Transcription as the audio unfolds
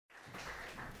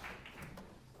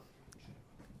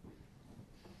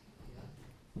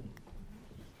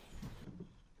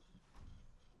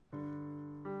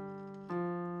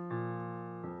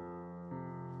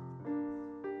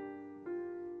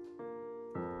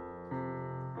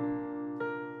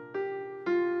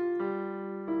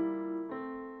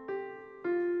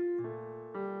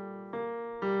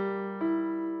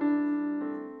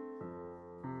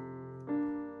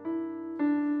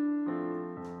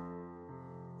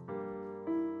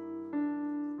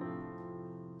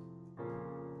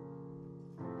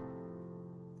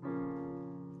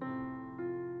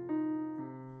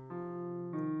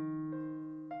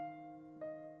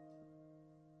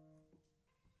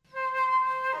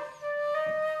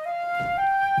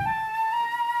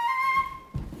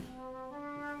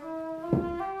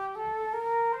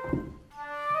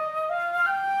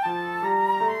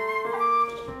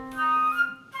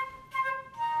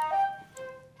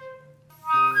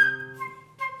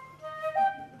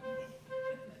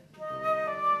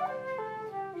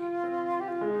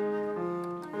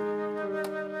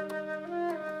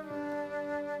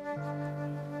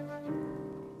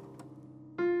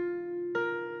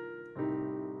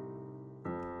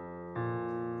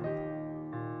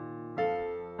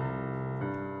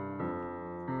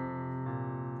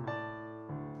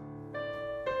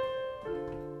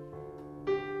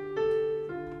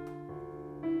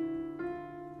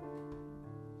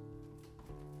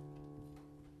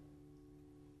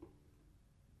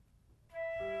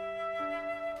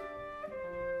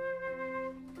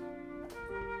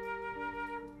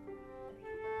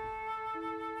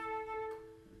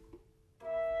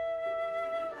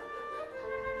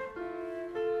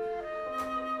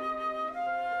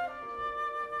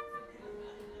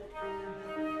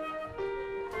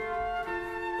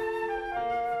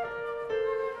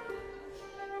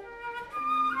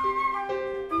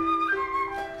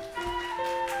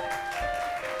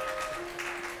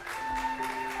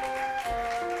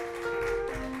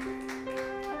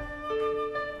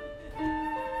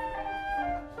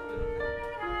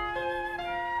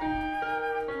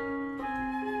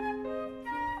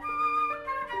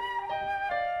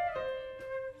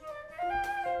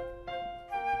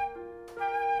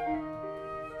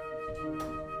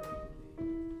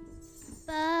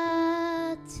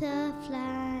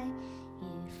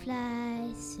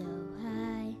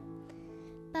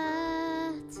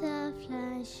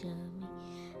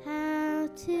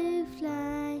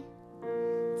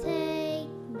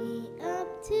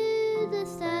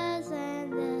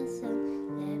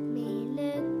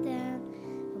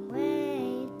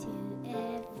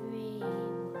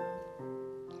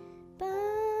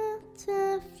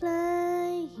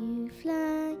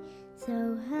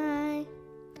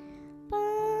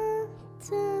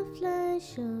and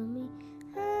show me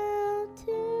how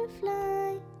to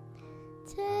fly.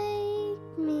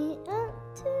 Take me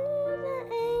up to the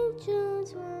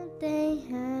angels one day.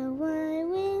 How I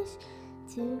wish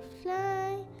to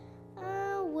fly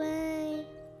away.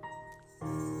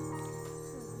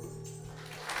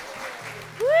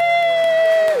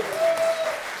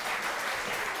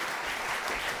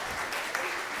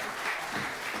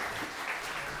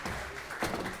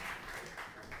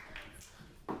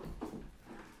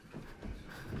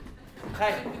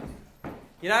 Hey,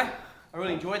 you know, I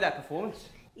really enjoyed that performance.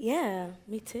 Yeah,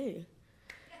 me too.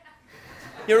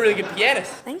 You're a really good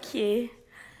pianist. Thank you.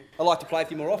 I'd like to play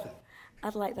with you more often.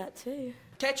 I'd like that too.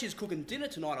 Catcher's cooking dinner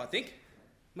tonight, I think.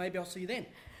 Maybe I'll see you then.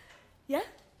 Yeah,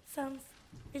 sounds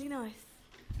really nice.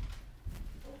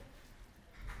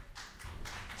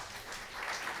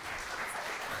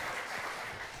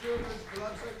 Children's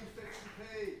gloves, let me fix the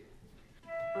pee.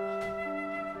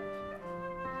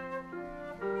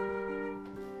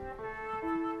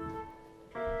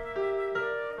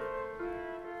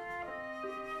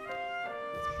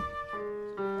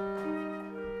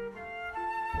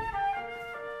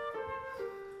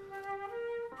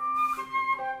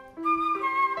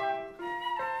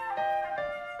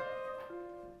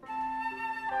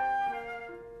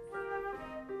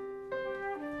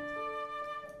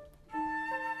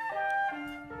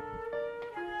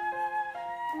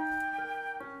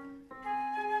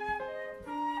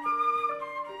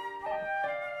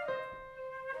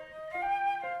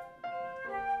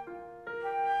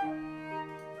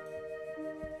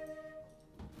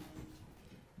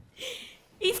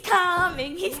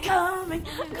 He's coming.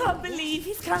 I can't believe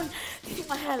he's coming. Do you think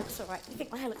my hair looks all right? Do you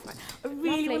think my hair looks all right? I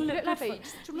really want to look lovely. good. Do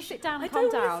you want to sit down and I calm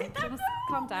don't down? want to sit down.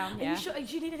 Calm down, yeah. Are you sure? Do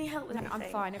you need any help with No, anything?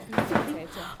 I'm fine. Everything's sorted.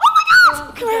 Oh my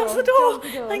God! Can I answer the door?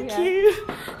 Thank yeah. you.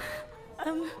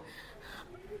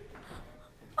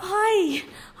 Hi.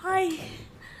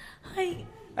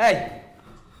 Hey,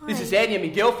 this is Anya, my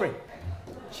girlfriend.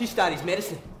 She studies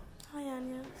medicine. Hi,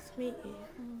 Anya. Nice to meet you.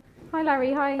 Hi,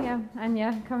 Larry. Hi,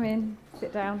 Anya. Come in.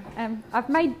 Sit down. I've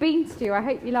made bean stew. I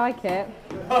hope you like it.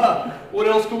 What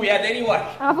else could we have anyway?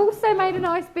 I've also made a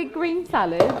nice big green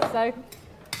salad, so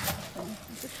I'll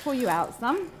just pour you out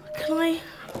some. Can I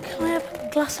have a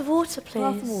glass of water,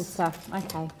 please? Glass of water.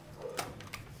 Okay.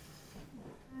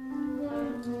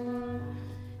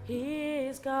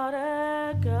 He's got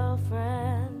a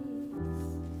girlfriend.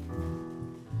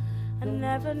 I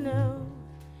never knew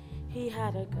he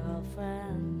had a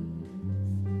girlfriend.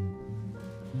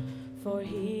 For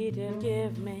he did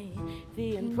give me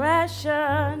the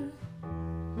impression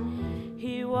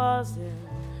he was in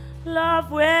love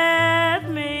with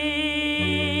me.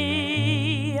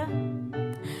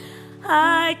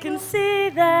 I can see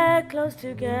they're close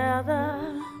together,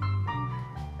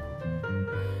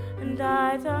 and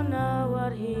I don't know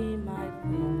what he might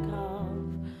think of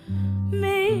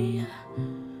me,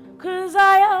 'cause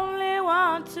I only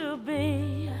want to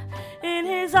be in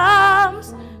his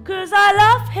arms, 'cause I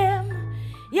love him,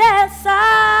 yes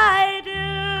I do.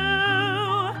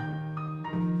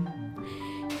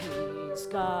 He's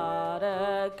got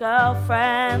a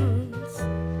girlfriend.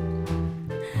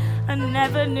 I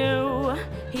never knew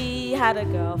he had a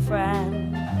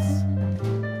girlfriend,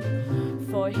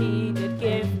 for he did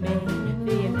give me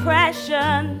the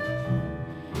impression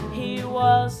he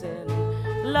was in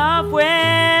love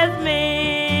with me.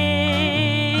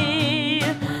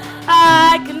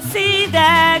 I can see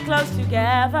they're close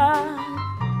together,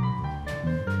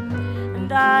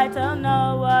 and I don't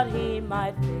know what he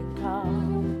might think of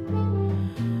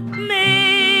me,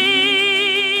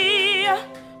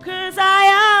 'cause I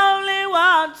only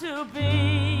want to be